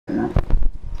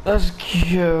Let's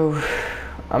go.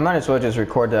 I might as well just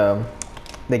record the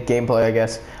gameplay, I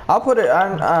guess. I'll put it.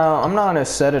 I'm not gonna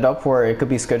set it up where it could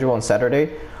be scheduled on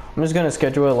Saturday. I'm just gonna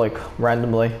schedule it like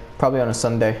randomly, probably on a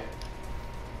Sunday.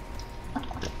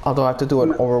 Although I have to do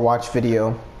an Overwatch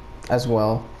video as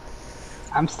well.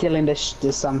 I'm stealing this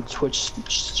Twitch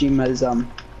streamer's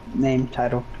name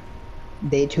title.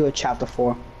 Day 2 of chapter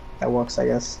 4. That works, I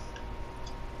guess.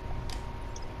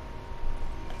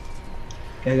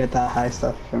 Gotta get that high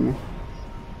stuff for me.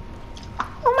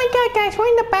 Oh my god, guys, we're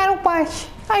in the battle bus.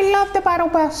 I love the battle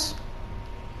bus.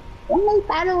 Only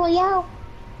battle royale.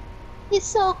 It's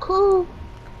so cool.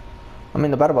 I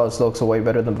mean, the battle bus looks way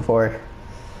better than before.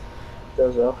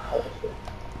 Does though.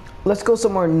 Let's go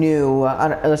somewhere new.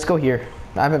 Let's go here.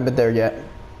 I haven't been there yet.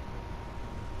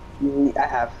 I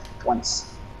have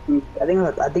once. I think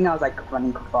I was like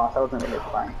running across. I wasn't really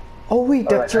flying. Oh wait,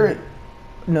 that's right.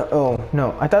 No, oh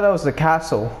no. I thought that was the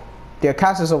castle. The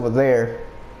castle's over there.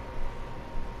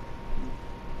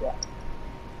 Yeah.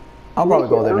 I'll probably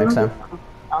go there next time.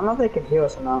 I don't know if they can hear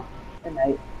us or not. At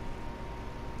night.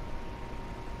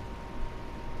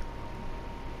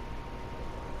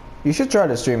 You should try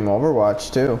to stream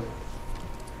Overwatch too.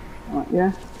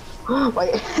 Yeah.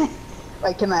 Wait,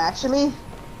 wait, can I actually?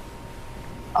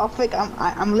 Oh, fake.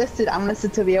 I'm listed. I'm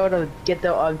listed to be able to get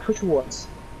the Twitch rewards.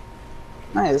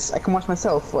 Nice. I can watch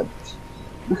myself. What?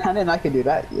 I didn't know I could do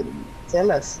that. Say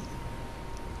less.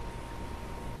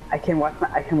 I can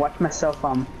watch myself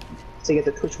to get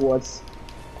the Twitch rewards.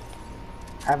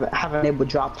 Have enabled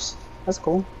drops. That's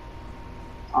cool.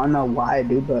 I don't know why I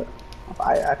do, but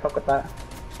I fuck with that.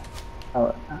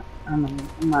 Oh, I don't know.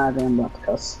 I'm not even about to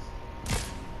cuss.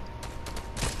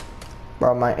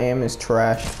 Bro, my aim is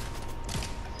trash.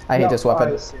 I hate this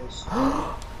weapon.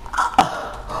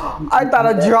 I thought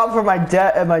I'd drop for my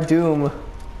my doom.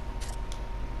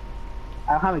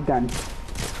 I don't have a gun.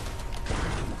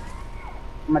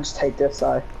 I'm gonna just take this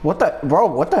side. What the, bro?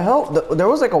 What the hell? There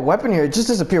was like a weapon here. It just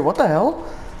disappeared. What the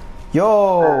hell?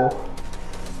 Yo,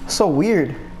 so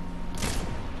weird.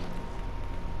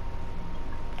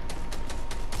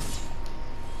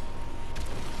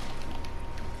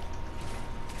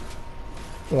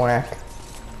 Whack.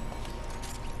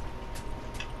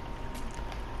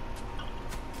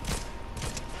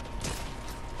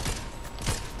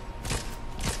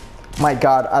 My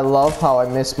god, I love how I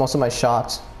missed most of my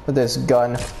shots with this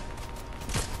gun.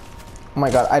 Oh my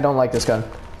god, I don't like this gun.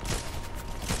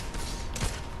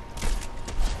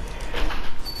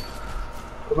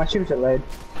 My shoots are laid.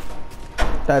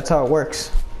 That's how it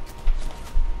works.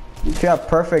 If you have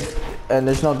perfect and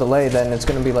there's no delay, then it's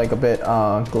gonna be like a bit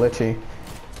glitchy.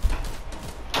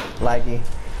 Laggy.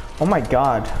 Oh my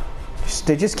god.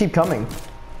 They just keep coming.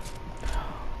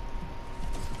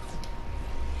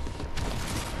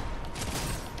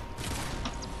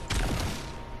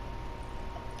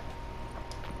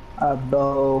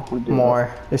 Bow.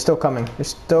 More. They're still coming. They're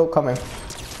still coming.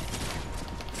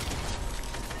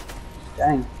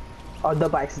 Dang. Oh, the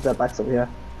bike's over here.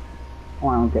 Oh,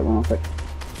 I don't get one real quick.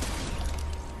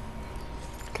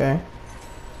 Okay.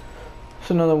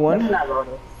 There's another one.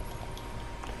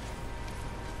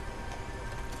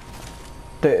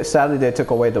 Sadly, they took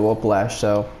away the whiplash,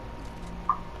 so.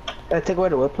 They took away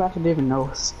the whiplash? I didn't even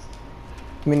know.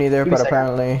 Me neither, but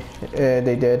apparently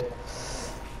they did.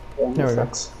 Yeah, there we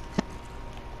go.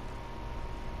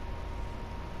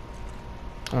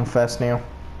 I'm fast now.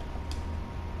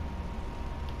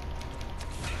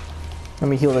 Let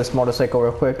me heal this motorcycle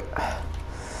real quick.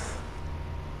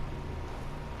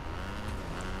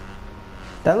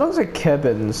 That looks like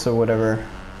cabins or whatever,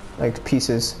 like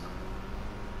pieces.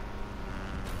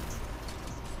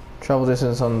 Travel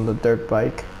distance on the dirt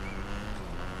bike.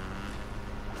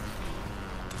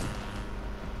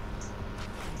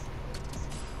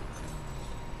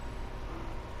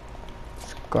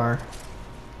 Scar.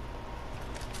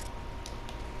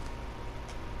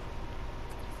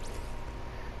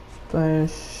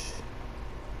 Splash.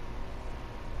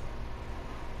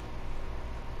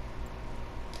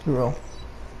 Roll.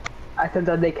 I thought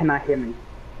that they cannot hear me.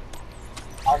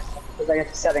 Because I get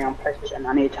the setting on PlayStation.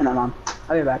 I need to turn it on.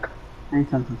 I'll be back. I need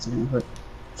to turn something, but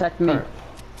protect me. Right.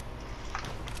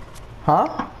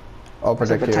 Huh? Oh,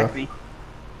 protect me.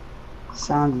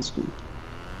 Sound and screen.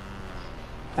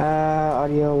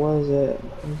 Audio. What is it?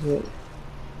 What is it?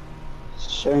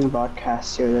 Showing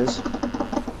broadcast. Here it is.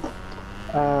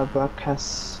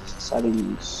 Broadcast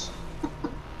settings.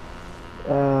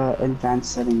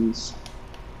 Advanced settings.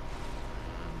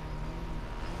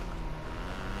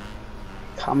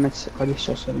 Comments, audio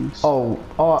settings. Oh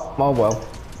well.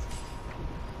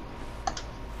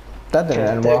 That didn't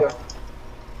end well.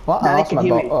 Well, Now they can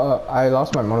hear me. I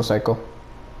lost my motorcycle.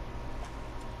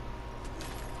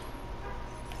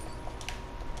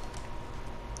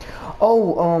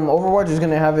 Oh, Overwatch is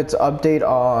gonna have its update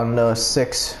on the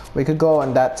 6th. We could go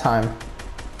on that time.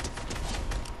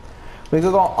 We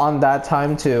could go on that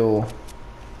time to,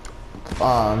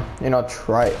 you know,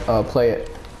 play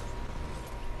it.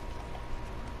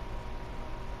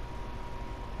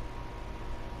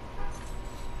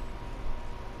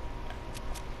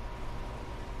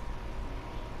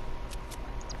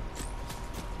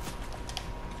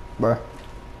 Bruh.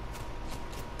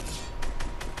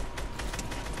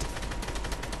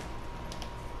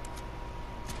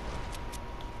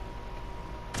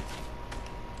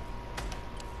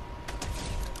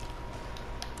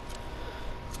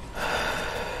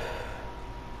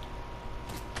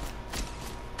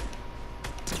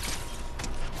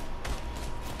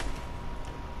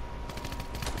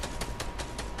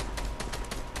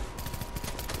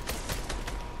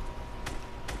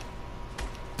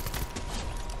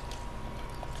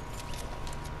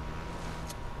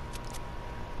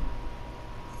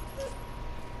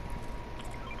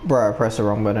 Bruh, I pressed the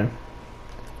wrong button.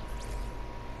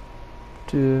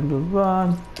 To the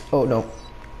run. Oh no.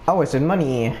 I wasted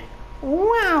money.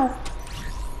 Wow.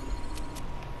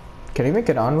 Can I make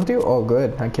it on with you? Oh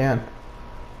good, I can.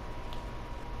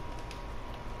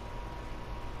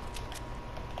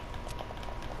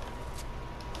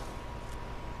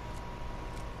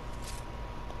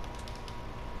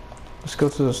 Let's go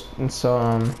to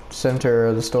the center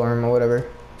of the storm or whatever.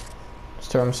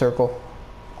 Storm circle.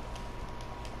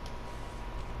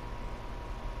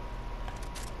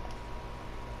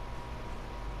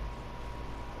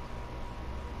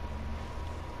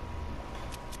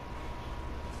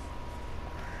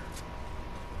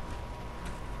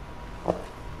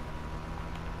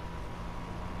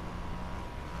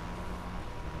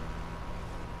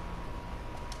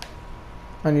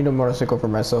 I need a motorcycle for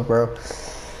myself, bro.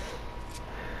 If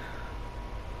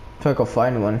I could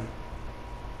find one.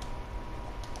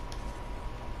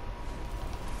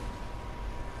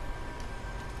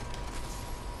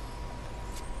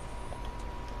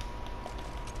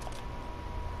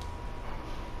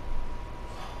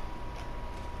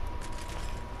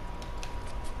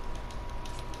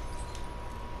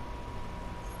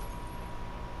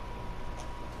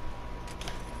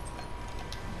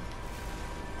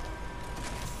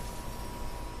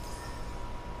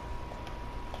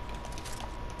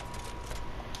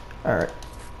 Alright.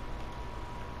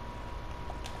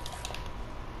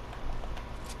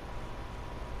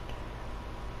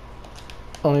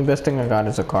 Only best thing I got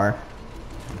is a car.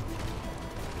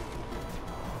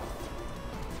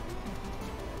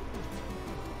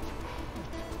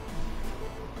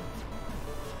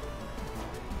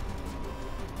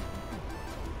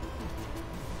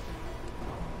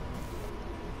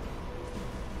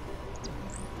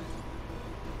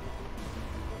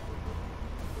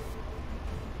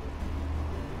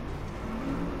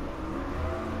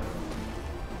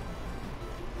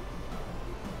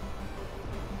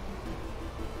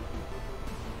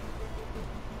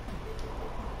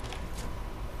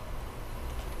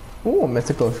 Ooh, a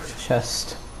mythical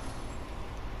chest.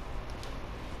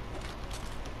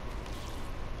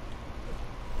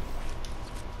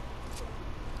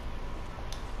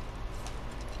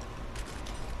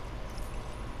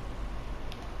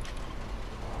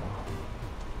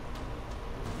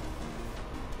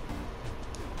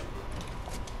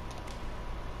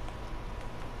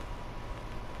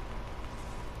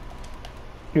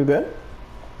 You good?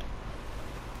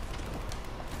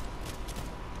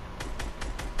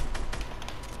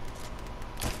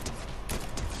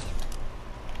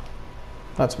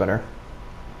 That's better.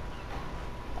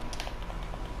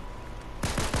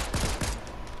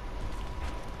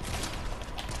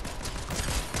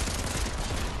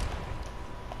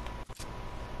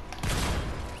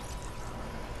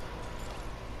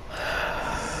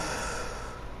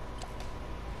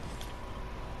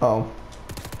 Oh.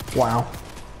 Wow.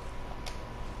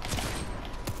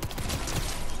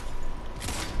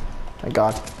 Thank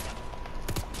God.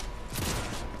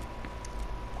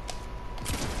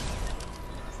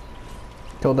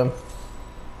 Killed him.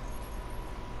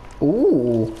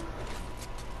 Ooh.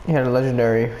 He had a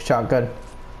legendary shotgun.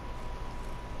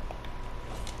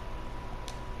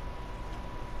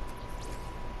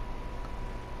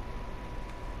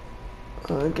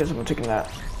 I guess I'm taking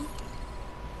that.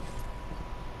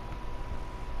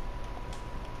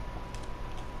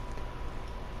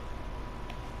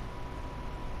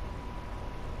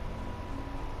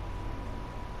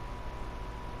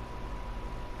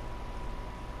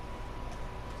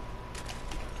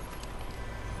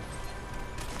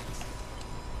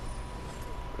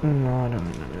 No, I don't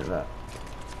need to do that.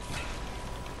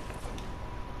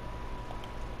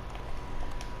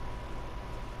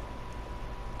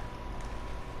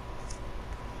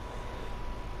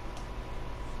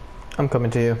 I'm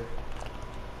coming to you.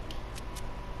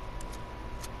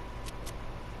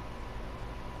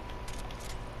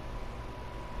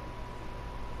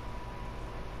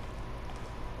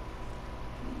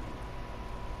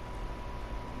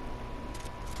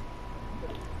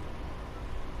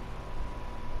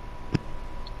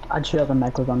 I should have the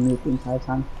mic was on mute the entire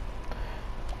time.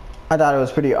 I thought it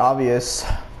was pretty obvious.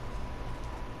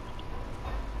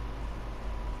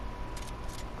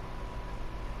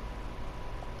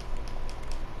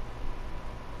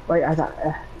 Wait, I thought.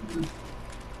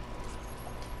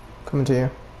 Coming to you.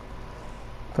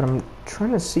 But I'm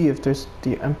trying to see if there's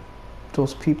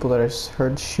those people that I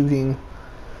heard shooting.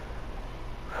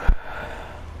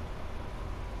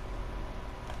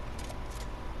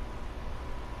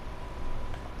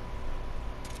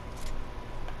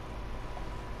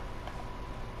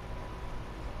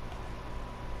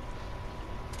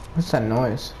 What's that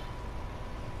noise?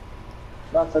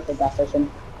 That's at the gas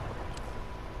station.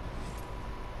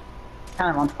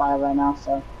 Kind of on fire right now,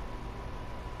 so.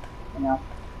 You know.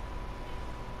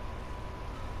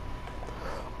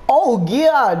 Oh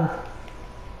God!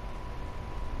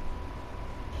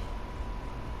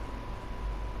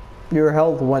 Your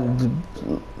health went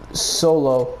so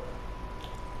low.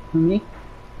 Me?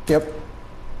 Yep.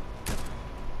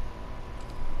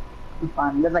 I'm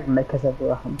fine. There's like mechas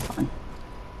everywhere. I'm fine.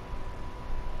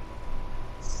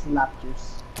 Slap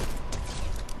juice.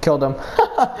 Killed him.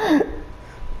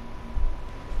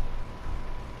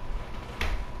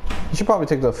 You should probably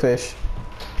take the fish.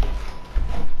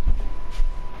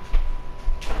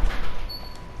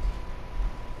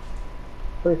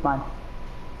 Pretty fine.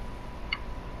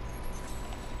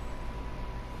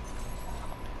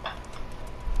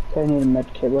 Okay, I need a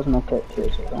med kit. Where's my kit?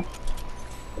 Here's it.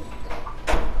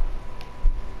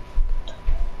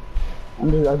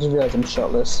 I just realized I'm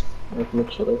shotless. Like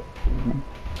literally.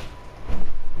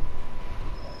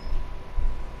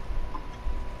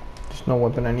 There's no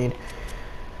weapon I need.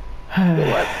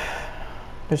 What?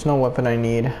 There's no weapon I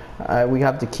need. We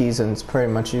have the keys and it's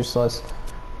pretty much useless.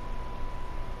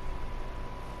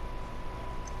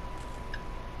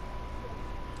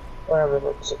 Whatever,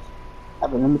 that's it. I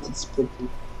have a limited sprinting.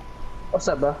 What's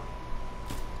up, bro?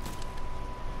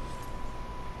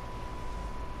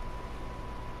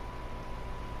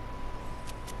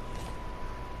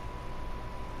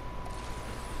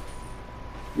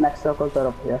 Next circle's right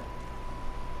up here.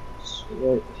 It's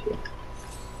right here.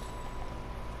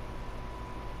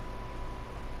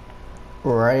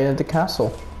 Right at the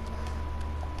castle.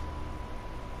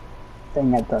 Thing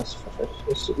that does for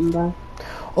the shooting guy.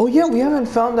 Oh yeah, we haven't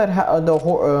found that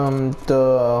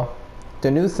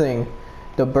the new thing,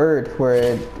 the bird where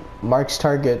it marks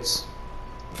targets.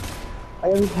 I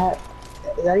already had.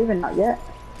 Is that even not yet?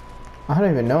 I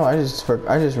don't even know. I just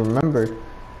remembered.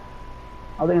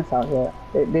 I think it's out yet.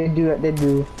 They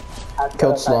do.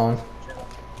 Killed Sloan.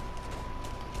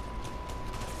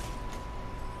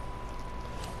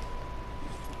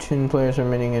 10 players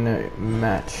remaining in a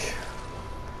match.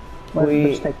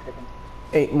 We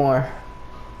 8 more.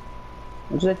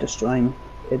 I'm just like destroying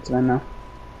kids right now.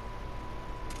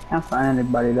 Can't find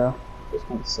anybody though. This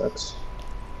one sucks.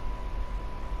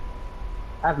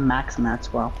 I have max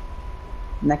mats. Well,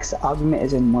 next argument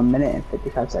is in 1 minute and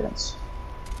 55 seconds.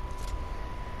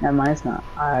 Never mind, it's not.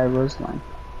 I was lying.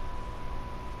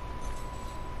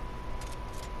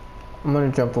 I'm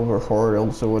gonna jump over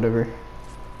hurdles or whatever.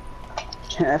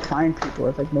 Can't I find people?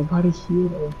 It's like nobody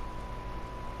here.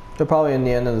 They're probably in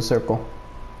the end of the circle.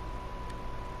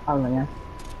 Oh yeah.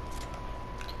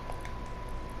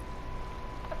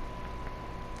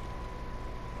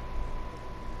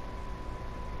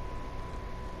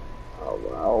 Oh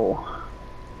wow.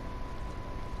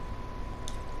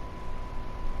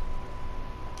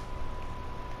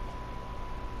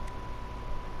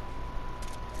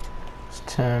 It's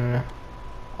 10,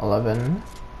 11,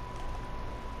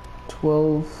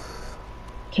 12.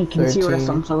 Can you see where the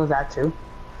storm circle's at too?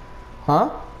 Huh?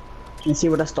 Can you see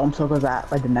where the storm circle's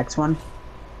at? Like the next one?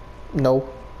 No.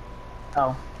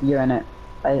 Oh, you're in it.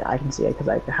 I can see it because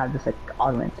I have this like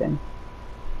augment thing.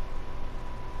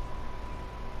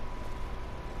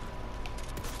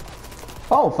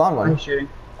 Oh, found one. I'm shooting.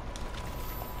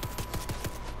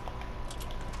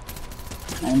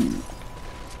 Come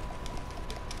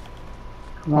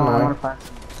on, I wanna find.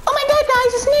 Oh my god,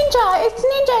 guys, it's Ninja! It's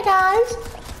Ninja, guys!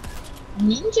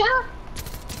 Ninja?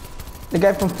 The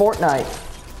guy from Fortnite.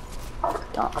 Oh,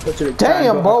 I thought you were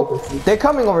Damn, bro. They're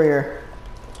coming over here.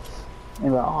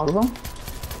 Maybe all of them?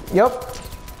 Yup.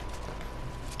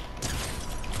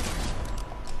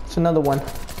 It's another one.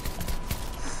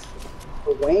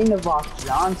 Wayne Vox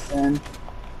Johnson.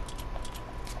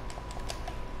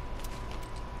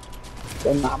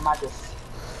 Then I'm not just.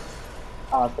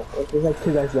 Oh, okay. There's like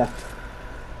 2 guys left.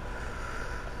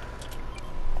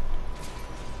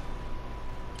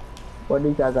 What do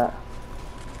you guys at?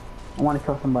 I want to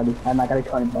kill somebody. I'm not gonna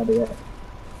kill anybody yet.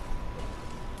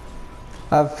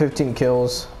 I have 15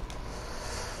 kills.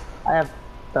 I have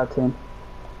 13.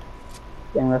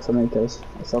 Getting rest of my kills.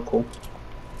 That's so cool.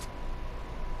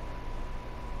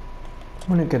 I'm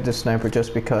gonna get this sniper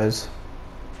just because.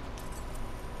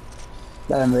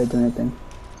 That didn't really do anything.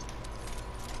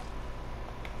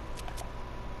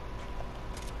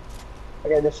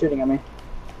 Okay, they're shooting at me.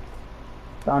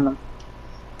 Found them.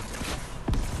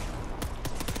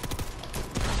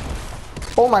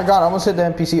 Oh my god, I almost hit the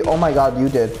NPC. Oh my god, you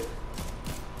did.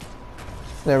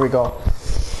 There we go.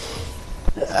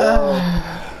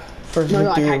 First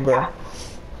victory, bro.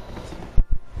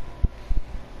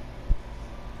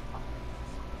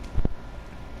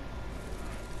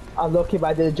 I was lucky if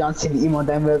I did a John Cena emo,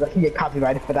 then I can get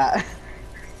copyrighted for that.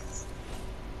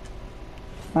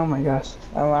 Oh my gosh.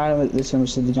 I don't listen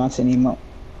to the John Cena emo.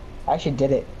 I actually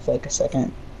did it for like a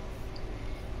second.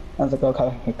 I was like,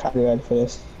 oh, get copyrighted for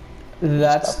this.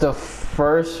 That's the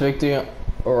first victory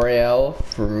royale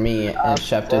for me in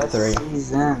chapter 3.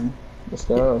 Season. Let's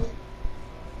go.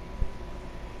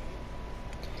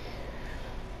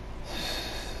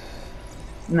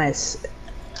 Nice.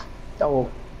 Oh.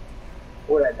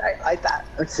 What I like that.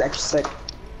 It's actually sick.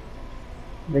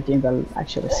 The game that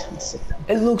actually is sick.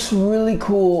 It looks really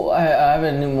cool. I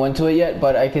haven't even went to it yet,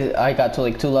 but I got to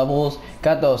like 2 levels.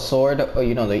 Got the sword, or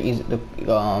you know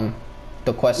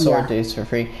the quest sword that is for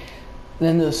free.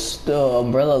 Then the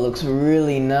umbrella looks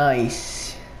really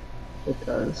nice. It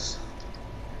does.